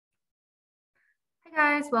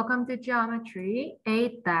Hi guys, welcome to Geometry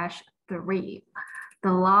 8-3,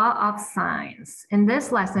 the law of sines. In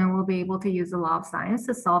this lesson, we'll be able to use the law of sines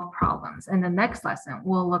to solve problems. In the next lesson,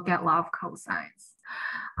 we'll look at law of cosines.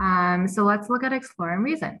 So let's look at explore and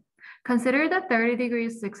reason. Consider the 30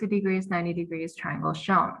 degrees, 60 degrees, 90 degrees triangle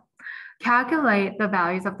shown. Calculate the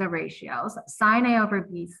values of the ratios sine A over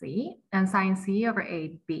BC and sine C over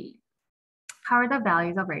AB. How are the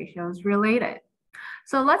values of ratios related?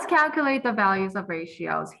 So let's calculate the values of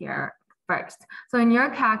ratios here first. So in your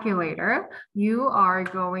calculator, you are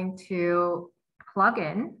going to plug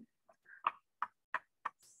in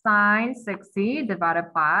sine 60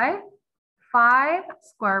 divided by 5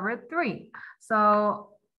 square root 3. So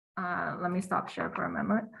let me stop share for a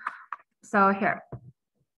moment. So here.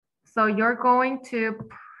 So you're going to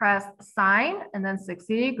press sine and then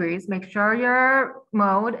 60 degrees. Make sure your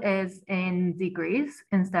mode is in degrees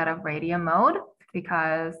instead of radian mode,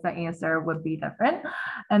 because the answer would be different.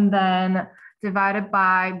 And then divided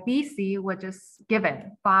by BC, which is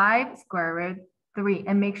given 5 square root 3.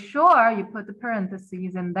 And make sure you put the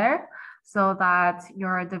parentheses in there so that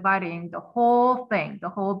you're dividing the whole thing, the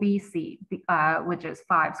whole BC, which is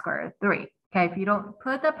 5 square root 3. Okay, if you don't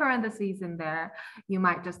put the parentheses in there, you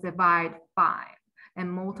might just divide 5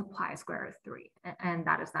 and multiply square root 3, and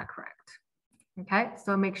that is not correct. Okay,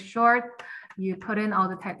 so make sure you put in all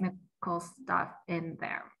the technical stuff in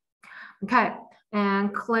there. Okay,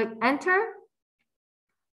 and click enter.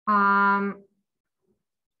 Mine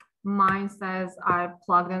says I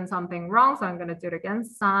plugged in something wrong, so I'm going to do it again.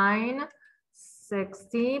 Sine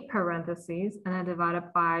 60 parentheses and then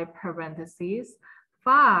divided by parentheses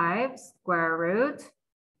 5 square root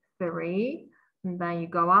 3. And then you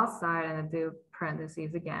go outside and do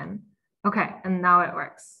parentheses again. Okay, and now it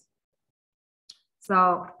works.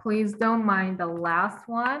 So please don't mind the last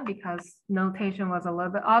one because notation was a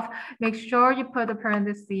little bit off. Make sure you put the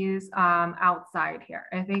parentheses outside here.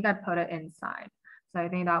 I think I put it inside. So I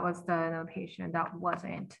think that was the notation that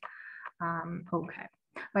wasn't okay.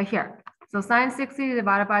 But here, so sine 60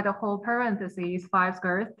 divided by the whole parentheses, 5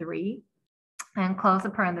 square root 3, and close the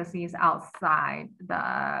parentheses outside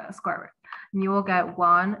the square root. And you will get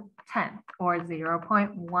 1/10 or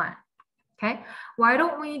 0.1. Okay, why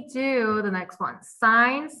don't we do the next one?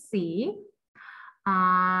 Sine C.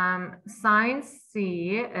 Sine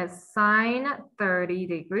C is sine 30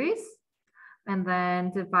 degrees and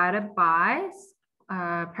then divided by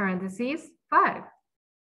parentheses 5.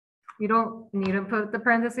 You don't need to put the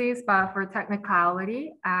parentheses, but for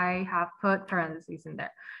technicality, I have put parentheses in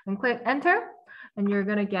there. And click enter, and you're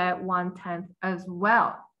gonna get 1/10 as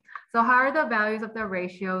well. So how are the values of the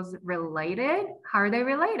ratios related? How are they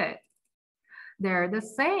related? They're the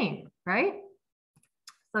same, right?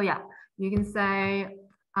 So yeah, you can say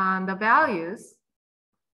the values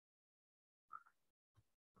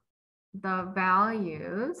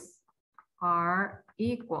are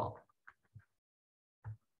equal,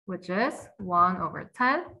 which is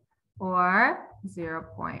 1/10 or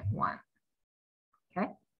 0.1,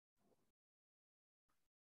 okay?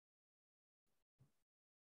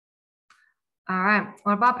 All right,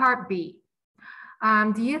 what about part B?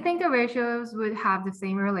 Do you think the ratios would have the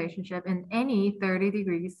same relationship in any 30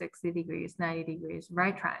 degrees, 60 degrees, 90 degrees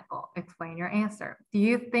right triangle? Explain your answer. Do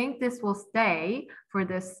you think this will stay for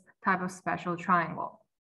this type of special triangle?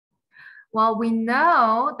 Well, we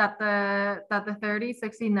know that the 30,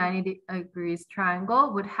 60, 90 degrees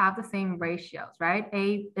triangle would have the same ratios, right?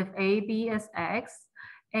 If AB is X,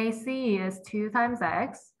 AC is 2 times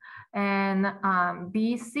X, and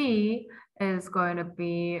BC is going to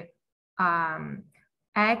be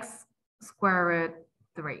X square root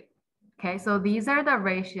 3. Okay, so these are the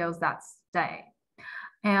ratios that stay.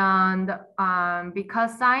 And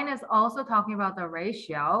because sine is also talking about the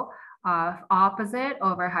ratio of opposite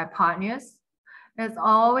over hypotenuse, it's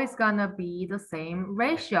always gonna be the same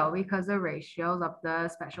ratio because the ratios of the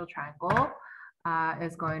special triangle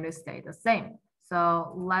is going to stay the same.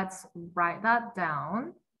 So let's write that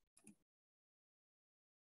down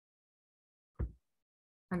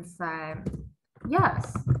and say,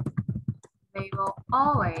 yes, they will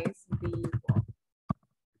always be equal.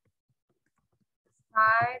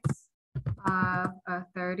 Sides of a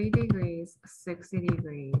 30 degrees, 60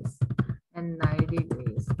 degrees, and 90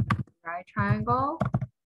 degrees right triangle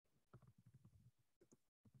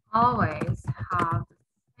always have the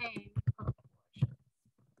same proportion.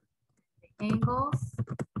 The angles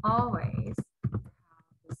always have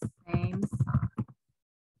the same sign.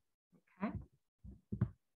 Okay.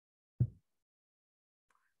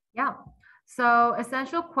 Yeah. So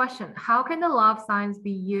essential question, how can the law of sines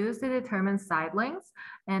be used to determine side lengths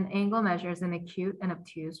and angle measures in acute and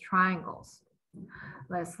obtuse triangles?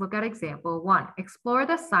 Let's look at example 1. Explore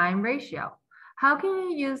the sine ratio. How can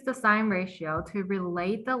you use the sine ratio to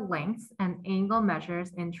relate the lengths and angle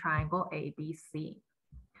measures in triangle ABC?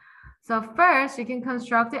 So first, you can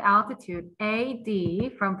construct the altitude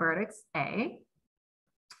AD from vertex A.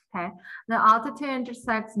 Okay, the altitude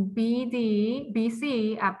intersects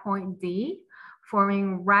BC at point D,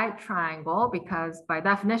 forming right triangle because by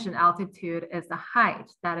definition, altitude is the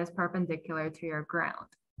height that is perpendicular to your ground.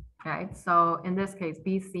 Okay, so in this case,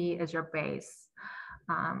 BC is your base.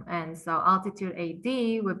 And so altitude AD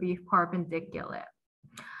would be perpendicular.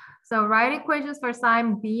 So write equations for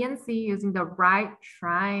sine B and C using the right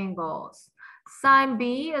triangles. Sine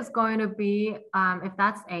B is going to be, if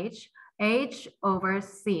that's H over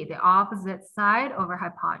C, the opposite side over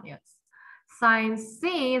hypotenuse. Sine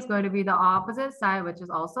C is going to be the opposite side, which is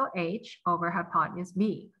also H over hypotenuse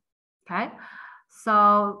B, okay?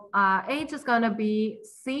 So H is going to be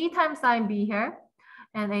C times sine B here,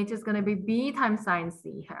 and H is going to be B times sine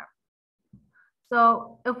C here.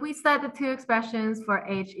 So if we set the two expressions for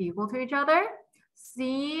H equal to each other,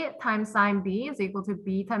 C times sine B is equal to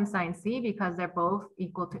B times sine C because they're both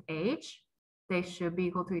equal to H. They should be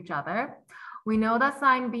equal to each other. We know that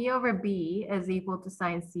sine B over B is equal to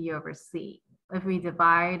sine C over C if we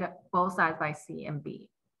divide both sides by C and B.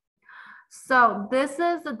 So this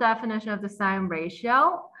is the definition of the sine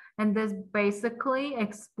ratio, and this basically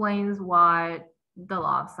explains what the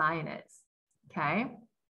law of sine is, okay?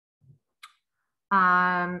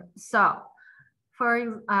 So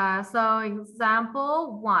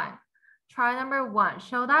example 1, try number 1,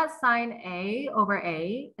 show that sine A over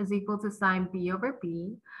A is equal to sine B over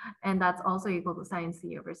B, and that's also equal to sine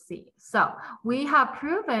C over C. So we have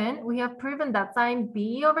proven that sine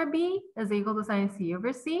B over B is equal to sine C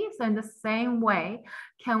over C. So in the same way,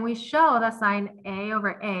 can we show that sine A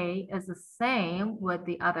over A is the same with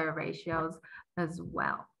the other ratios as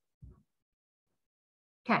well?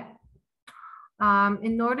 Okay.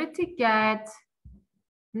 In order to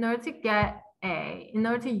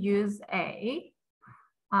use A,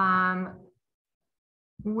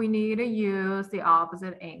 we need to use the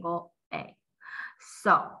opposite angle A.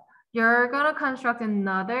 So you're gonna construct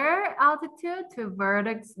another altitude to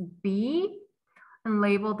vertex B and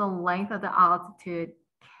label the length of the altitude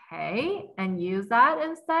K and use that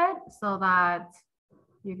instead so that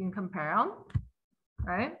you can compare them,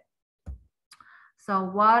 right? So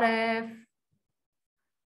what if,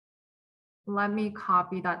 let me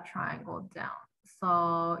copy that triangle down.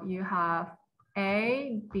 So you have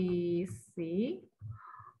A, B, C,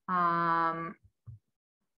 and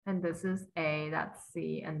this is A, that's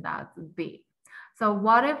C, and that's B. So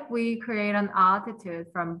what if we create an altitude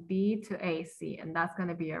from B to AC, and that's going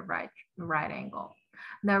to be a right angle.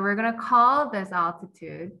 Now we're going to call this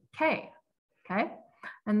altitude K, okay?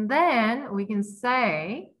 And then we can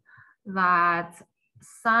say that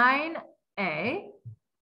sine A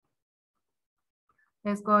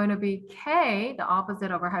is going to be K, the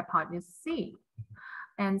opposite over hypotenuse C.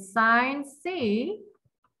 And sine C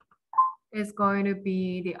is going to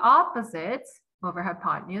be the opposite over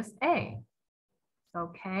hypotenuse A.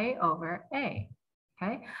 So K over A,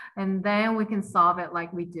 okay? And then we can solve it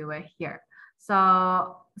like we do it here.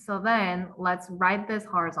 So then let's write this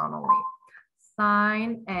horizontally.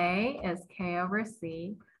 Sine A is K over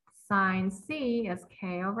C. Sine C is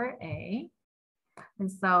K over A.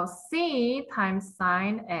 And so C times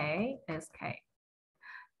sine A is K.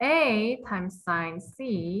 A times sine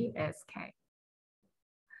C is K.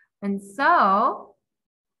 And so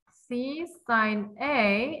C sine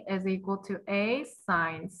A is equal to A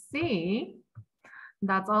sine C.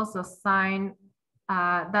 That's also sine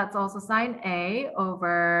A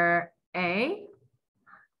over A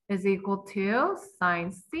is equal to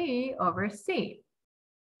sine C over C.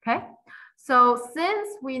 Okay? So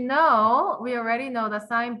since we already know that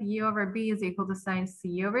sine B over B is equal to sine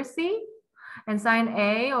C over C, and sine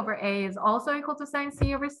A over A is also equal to sine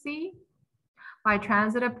C over C, by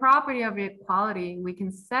transitive property of equality, we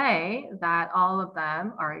can say that all of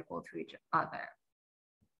them are equal to each other.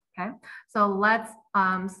 Okay, so let's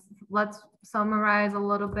summarize a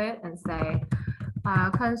little bit and say,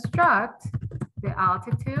 construct the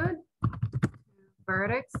altitude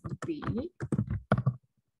vertex B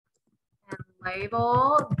and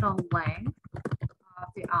label the length of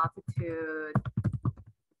the altitude.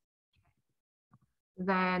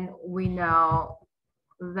 Then we know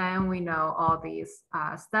all these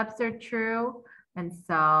steps are true, and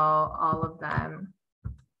so all of them.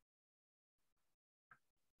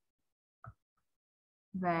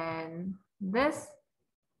 Then this.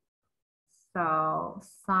 So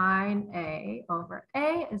sine A over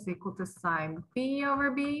A is equal to sine B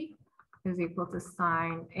over B. is equal to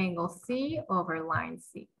sine angle C over line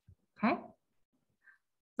C, okay?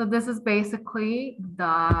 So this is basically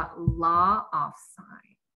the law of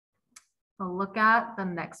sine. So look at the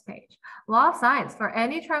next page. Law of sines. For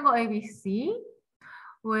any triangle ABC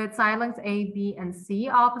with side lengths A, B, and C,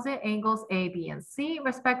 opposite angles A, B, and C,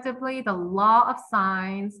 respectively, the law of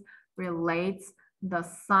sines relates the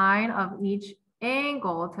sine of each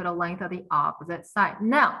angle to the length of the opposite side.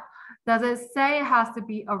 Now, does it say it has to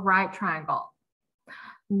be a right triangle?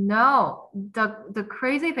 No, the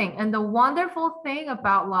crazy thing and the wonderful thing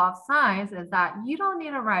about law of sines is that you don't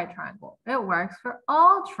need a right triangle. It works for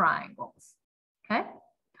all triangles, okay?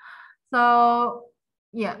 So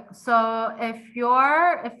yeah, so if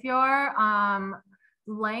your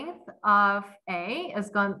length of A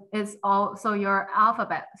is also your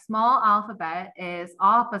alphabet, small alphabet is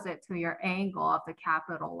opposite to your angle of the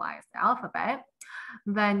capitalized alphabet,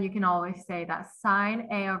 then you can always say that sine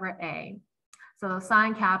A over A. So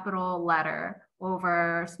sine capital letter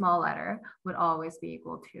over small letter would always be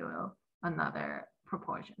equal to another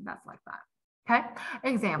proportion. That's like that. Okay.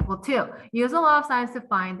 Example 2. Use the law of sines to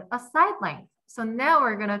find a side length. So now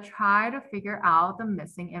we're going to try to figure out the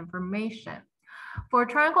missing information. For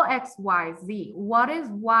triangle XYZ, what is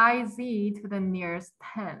YZ to the nearest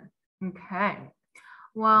 10? Okay.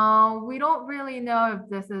 Well, we don't really know if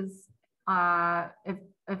this is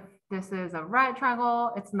if this is a right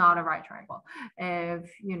triangle, it's not a right triangle. If,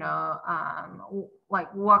 you know,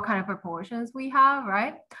 like what kind of proportions we have,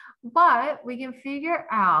 right? But we can figure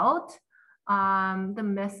out the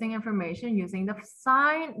missing information using the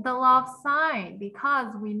law of sine,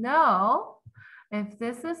 because we know if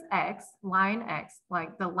this is X, line X,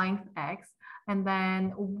 like the length X, and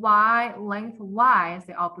then Y, length Y is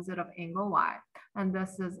the opposite of angle Y, and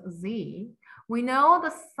this is Z, we know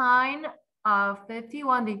the sine of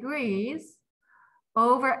 51 degrees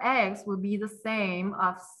over X would be the same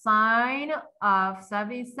of sine of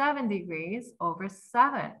 77 degrees over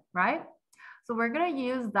 7, right? So we're going to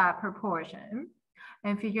use that proportion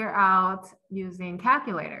and figure out using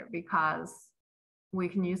calculator, because we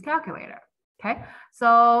can use calculator, okay?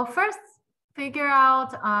 So first, figure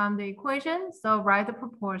out the equation. So write the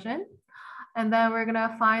proportion, and then we're going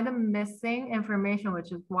to find the missing information,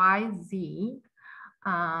 which is YZ.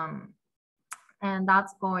 And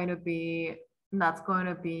that's going to be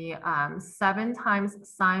 7 times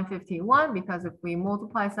sine 51, because if we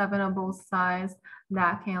multiply 7 on both sides,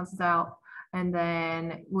 that cancels out. And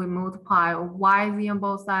then we multiply YZ on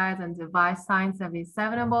both sides and divide sine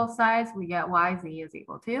 77 on both sides, we get YZ is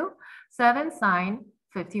equal to 7 sine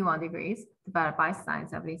 51 degrees divided by sine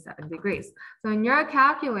 77 degrees. So in your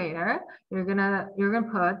calculator, you're gonna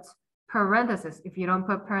put parentheses. If you don't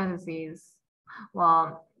put parentheses,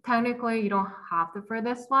 well, technically you don't have to for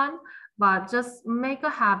this one, but just make a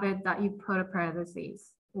habit that you put a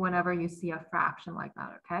parentheses whenever you see a fraction like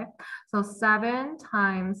that, okay? So 7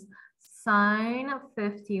 times sine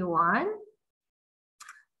 51,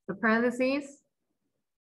 the parentheses,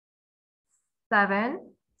 7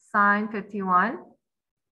 sine 51,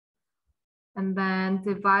 and then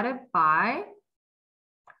divided by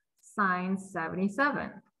sine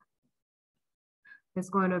 77. It's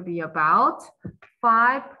going to be about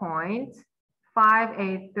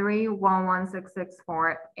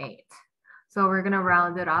 5.583116648. So we're going to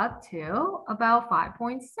round it up to about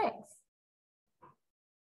 5.6.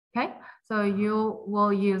 Okay, so you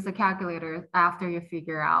will use the calculator after you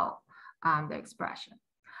figure out the expression.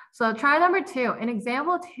 So try number 2. In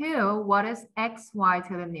example 2, what is xy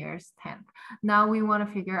to the nearest 10th? Now we want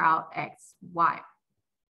to figure out xy.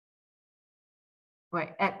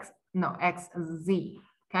 Wait, xz.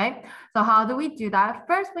 Okay, so how do we do that?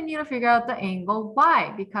 First, we need to figure out the angle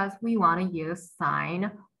y, because we want to use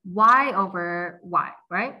sine y over y,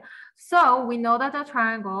 right? So we know that the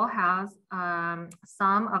triangle has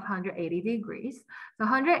sum of 180 degrees. So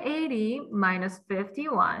 180 minus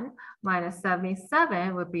 51 minus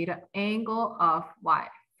 77 would be the angle of y,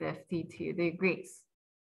 52 degrees.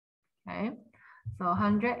 Okay, so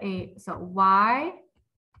 108. So y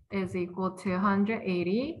is equal to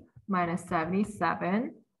 180 minus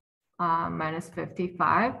 77 minus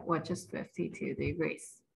 55, which is 52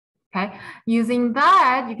 degrees. Okay, using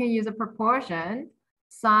that, you can use a proportion.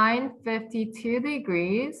 Sine 52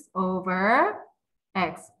 degrees over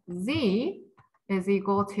xz is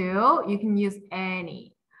equal to, you can use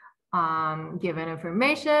any given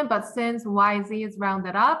information, but since yz is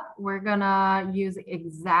rounded up, we're gonna use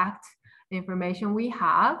exact information we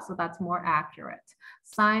have, so that's more accurate.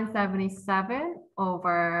 Sine 77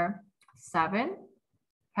 over 7,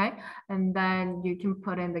 okay? And then you can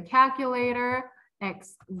put in the calculator,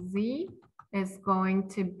 xz is going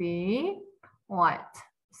to be what?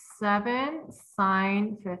 7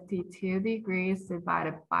 sine 52 degrees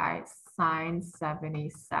divided by sine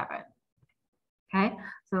 77. Okay,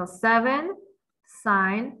 so 7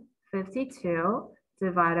 sine 52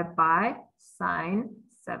 divided by sine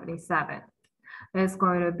 77 is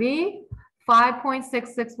going to be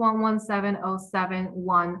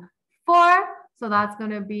 5.66117071 So that's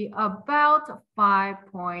going to be about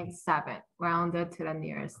 5.7 rounded to the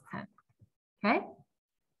nearest 10. Okay.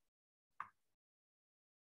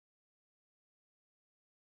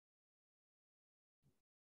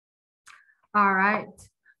 All right,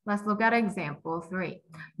 let's look at example 3.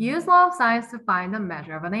 Use law of sines to find the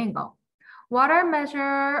measure of an angle. What are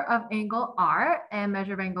measure of angle R and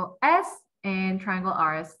measure of angle S in triangle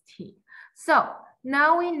RST? So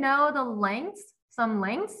now we know the lengths, some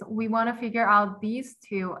lengths. We want to figure out these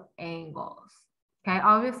two angles. Okay,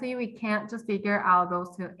 obviously we can't just figure out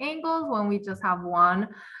those two angles when we just have one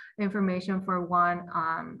information for one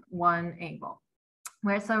angle.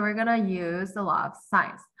 Right, so we're gonna use the law of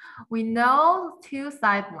sines. We know two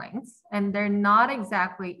side lengths and they're not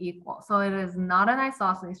exactly equal. So it is not an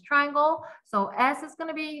isosceles triangle. So S is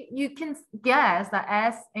gonna be, you can guess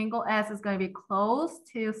that angle S is gonna be close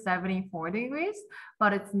to 74 degrees,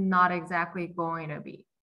 but it's not exactly going to be,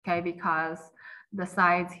 okay? Because the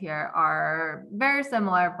sides here are very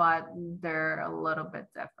similar, but they're a little bit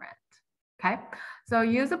different, okay? So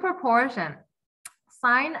use a proportion.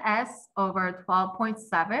 Sine S over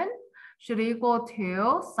 12.7 should equal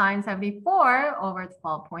to sine 74 over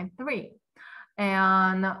 12.3.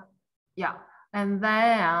 And yeah, and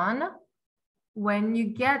then when you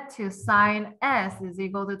get to sine S is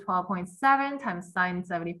equal to 12.7 times sine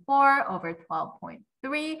 74 over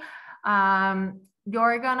 12.3,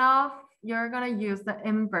 you're gonna use the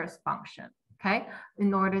inverse function, okay,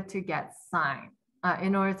 in order to get sine,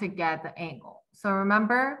 in order to get the angle. So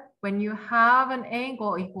remember, when you have an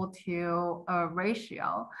angle equal to a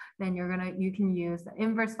ratio, then you can use the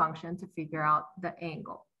inverse function to figure out the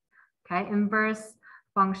angle. Okay, inverse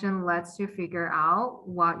function lets you figure out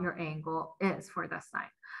what your angle is for the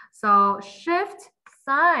sine. So shift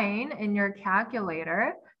sine in your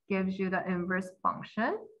calculator gives you the inverse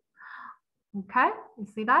function. Okay, you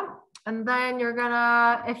see that? And then you're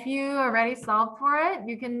gonna, if you already solved for it,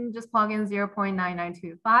 you can just plug in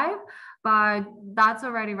 0.9925, but that's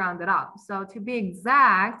already rounded up. So to be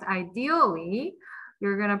exact, ideally,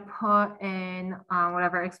 you're gonna put in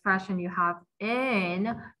whatever expression you have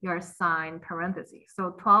in your sine parentheses.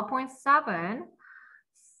 So 12.7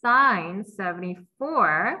 sine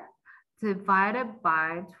 74 divided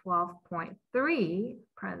by 12.3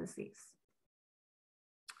 parentheses.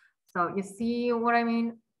 So you see what I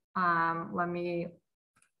mean? Let me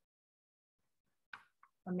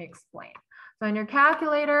explain. So in your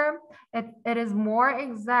calculator, it is more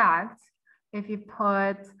exact if you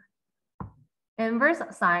put inverse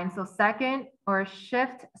sine, so second or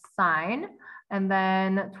shift sine, and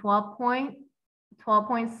then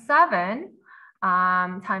 12.7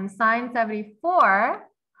 times sine 74,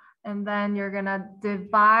 and then you're gonna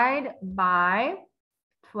divide by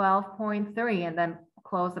 12.3 and then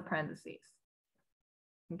close the parentheses.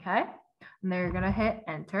 Okay, and then you're gonna hit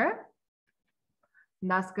enter. And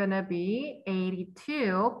that's gonna be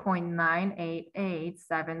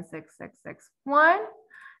 82.988766661.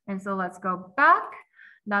 And so let's go back.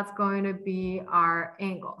 That's going to be our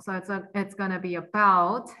angle. So it's gonna be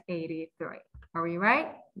about 83. Are we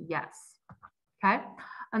right? Yes. Okay,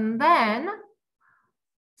 and then,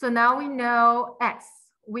 so now we know S.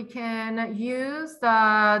 We can use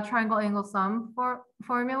the triangle angle sum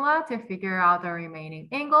formula to figure out the remaining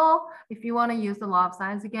angle. If you want to use the law of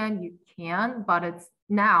sines again, you can, but it's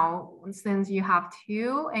now, since you have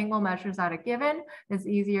two angle measures that are given, it's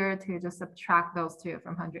easier to just subtract those two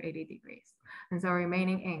from 180 degrees. And so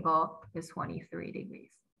remaining angle is 23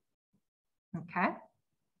 degrees. Okay.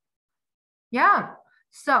 Yeah.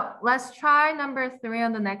 So let's try number 3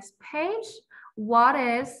 on the next page. What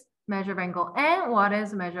is measure of angle N? What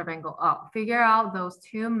is measure of angle O? Figure out those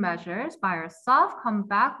two measures by yourself. Come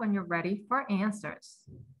back when you're ready for answers.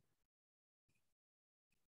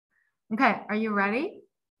 Okay, are you ready?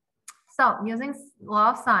 So using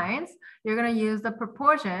law of sines, you're going to use the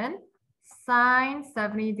proportion sine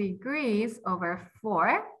 70 degrees over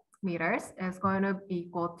 4 meters is going to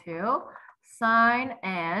equal to sine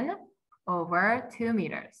N over 2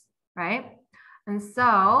 meters, right? And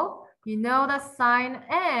so you know that sine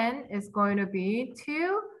N is going to be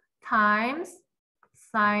 2 times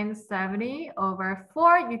sine 70 over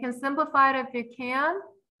 4. You can simplify it if you can.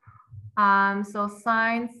 So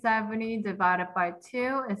sine 70 divided by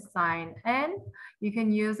 2 is sine n. You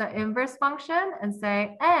can use the inverse function and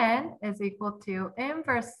say n is equal to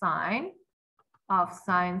inverse sine of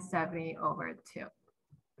sine 70 over 2.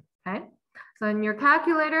 Okay, so in your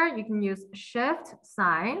calculator, you can use shift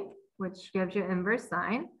sine, which gives you inverse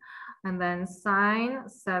sine, and then sine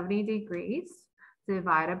 70 degrees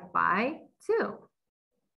divided by 2.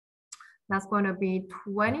 That's going to be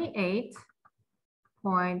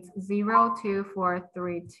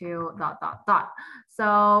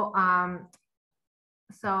 28.02432 ...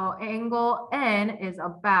 So angle N is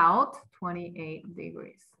about 28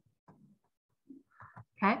 degrees.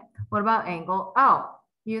 Okay, what about angle O?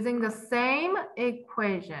 Using the same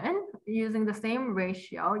equation, using the same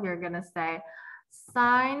ratio, you're gonna say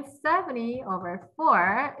sine 70 over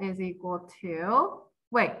 4 is equal to,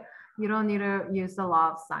 wait, you don't need to use the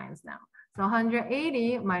law of sines now. So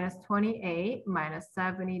 180 minus 28 minus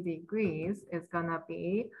 70 degrees is gonna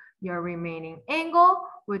be your remaining angle,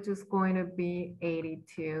 which is going to be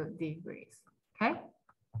 82 degrees, okay?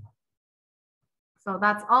 So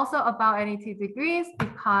that's also about 82 degrees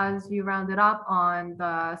because you rounded up on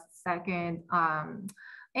the second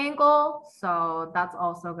angle. So that's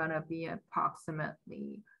also gonna be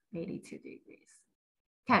approximately 82 degrees.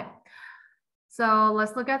 Okay, so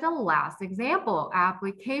let's look at the last example,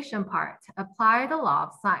 application part. Apply the law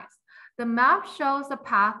of sines. The map shows the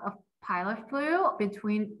path of pilot flew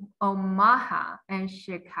between Omaha and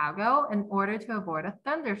Chicago in order to avoid a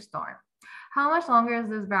thunderstorm. How much longer is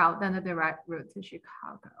this route than the direct route to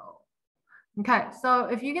Chicago? Okay, so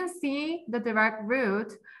if you can see the direct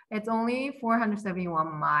route, it's only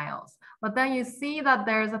 471 miles. But then you see that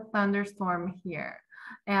there's a thunderstorm here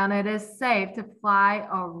and it is safe to fly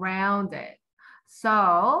around it.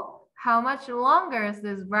 So how much longer is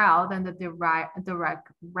this route than the direct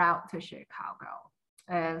route to Chicago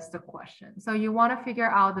is the question. So you want to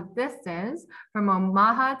figure out the distance from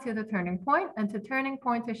Omaha to the turning point and to turning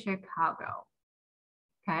point to Chicago.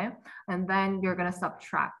 Okay, and then you're going to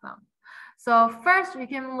subtract them. So first you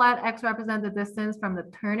can let X represent the distance from the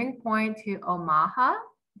turning point to Omaha.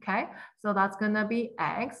 Okay, so that's going to be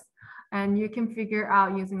X. And you can figure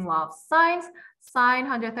out using law of sines, sine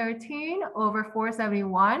 113 over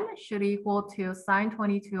 471 should equal to sine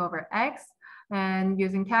 22 over X. And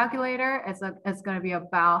using calculator, it's going to be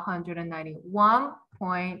about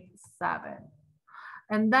 191.7.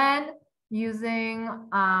 And then using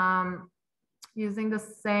the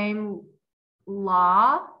same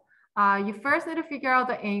law, you first need to figure out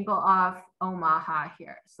the angle of Omaha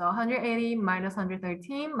here. So 180 minus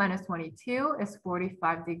 113 minus 22 is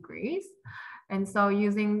 45 degrees. And so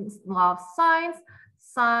using law of sines,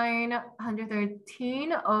 sine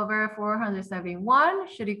 113 over 471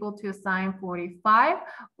 should equal to sine 45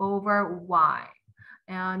 over y.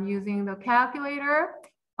 And using the calculator,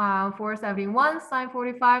 471 sine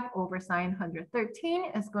 45 over sine 113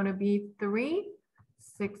 is going to be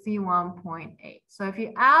 361.8. So if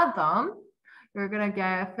you add them, you're going to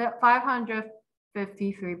get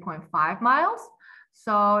 553.5 miles.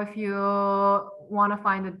 So if you want to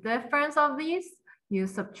find the difference of these, you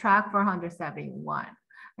subtract 471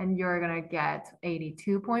 and you're going to get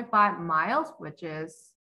 82.5 miles, which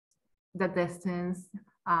is the distance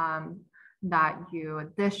that you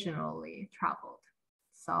additionally traveled.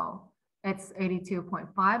 So it's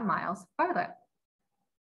 82.5 miles further.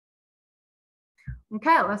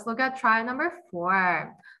 Okay, let's look at try number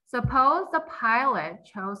 4. Suppose the pilot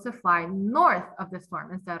chose to fly north of the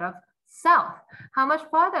storm instead of south. How much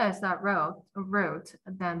farther is that route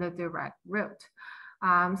than the direct route?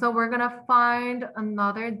 So we're gonna find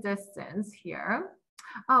another distance here.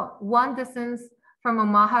 Oh, one distance from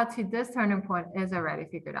Omaha to this turning point is already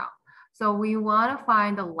figured out. So we want to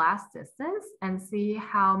find the last distance and see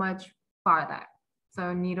how much farther. So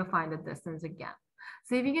you need to find the distance again.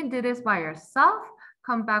 See if you can do this by yourself.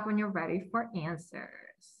 Come back when you're ready for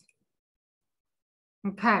answers.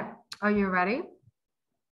 Okay, are you ready?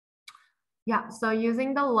 Yeah, so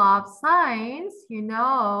using the law of sines, you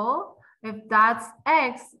know, if that's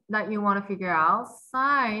X that you want to figure out,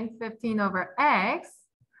 sine 15 over X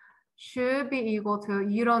should be equal to,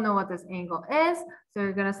 you don't know what this angle is, so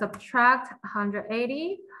you're going to subtract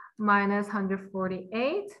 180 minus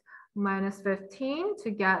 148 minus 15 to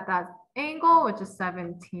get that angle, which is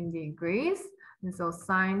 17 degrees. And so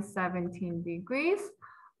sine 17 degrees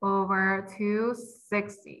over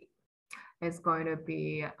 260 is going to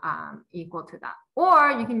be equal to that.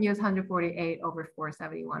 Or you can use 148 over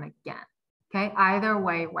 471 again. Okay, either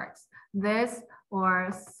way works. This or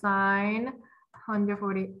sine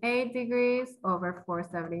 148 degrees over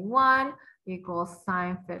 471 equals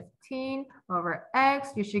sine 15 over x.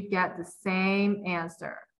 You should get the same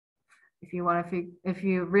answer. If you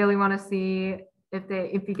really want to see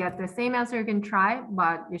if you get the same answer, you can try,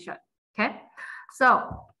 but you should. Okay.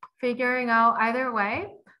 So figuring out either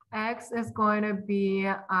way, x is going to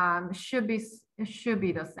be should be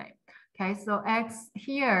the same. Okay. So x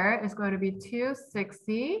here is going to be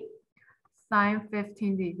 260 sine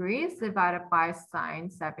 15 degrees divided by sine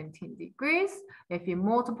 17 degrees. If you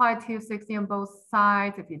multiply 260 on both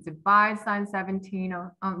sides, if you divide sine 17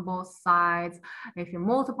 on both sides, if you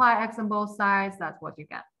multiply x on both sides, that's what you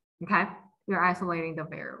get, okay? You're isolating the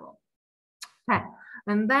variable. Okay,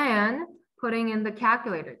 and then putting in the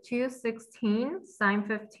calculator, 216 sine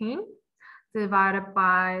 15 divided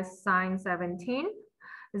by sine 17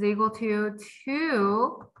 is equal to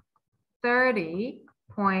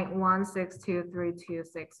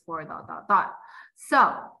 230.1623264 ...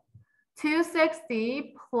 So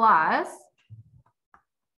 260 plus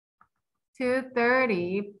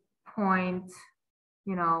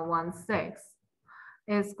 230.16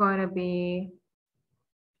 is going to be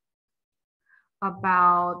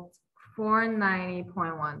about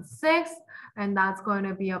 490.16, and that's going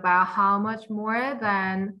to be about how much more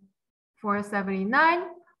than 479?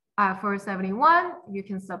 471, you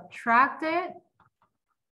can subtract it.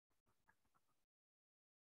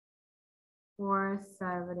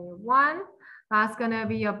 471, that's going to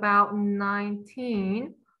be about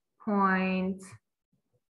 19 point,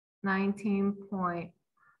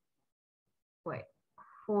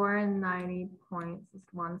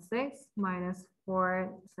 490.16 minus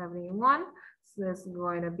 471. So this is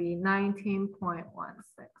going to be 19.16.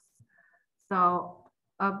 So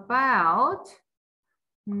about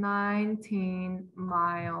 19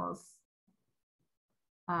 miles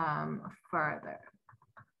further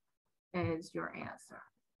is your answer.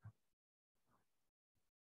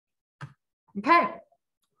 Okay.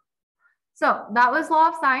 So that was law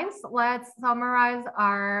of sines. Let's summarize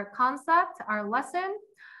our concept, our lesson.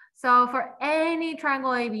 So for any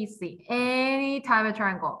triangle ABC, any type of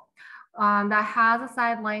triangle that has a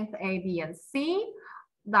side length A, B, and C,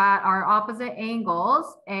 that are opposite angles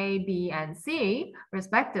A, B, and C,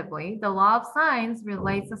 respectively, the law of sines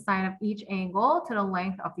relates the sine of each angle to the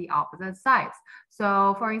length of the opposite sides.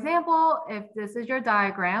 So for example, if this is your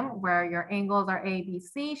diagram where your angles are A, B,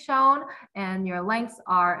 C shown, and your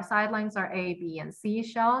side lengths are A, B, and C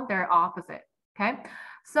shown, they're opposite, okay?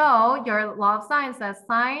 So your law of sines says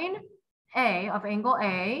sine A of angle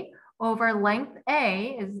A over length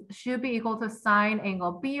A should be equal to sine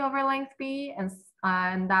angle B over length B,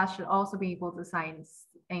 and that should also be equal to sine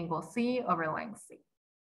angle C over length C.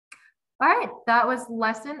 All right, that was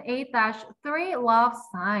lesson 8-3, law of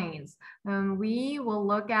sines. And we will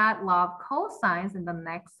look at law of cosines in the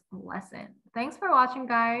next lesson. Thanks for watching,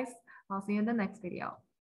 guys. I'll see you in the next video.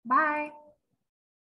 Bye.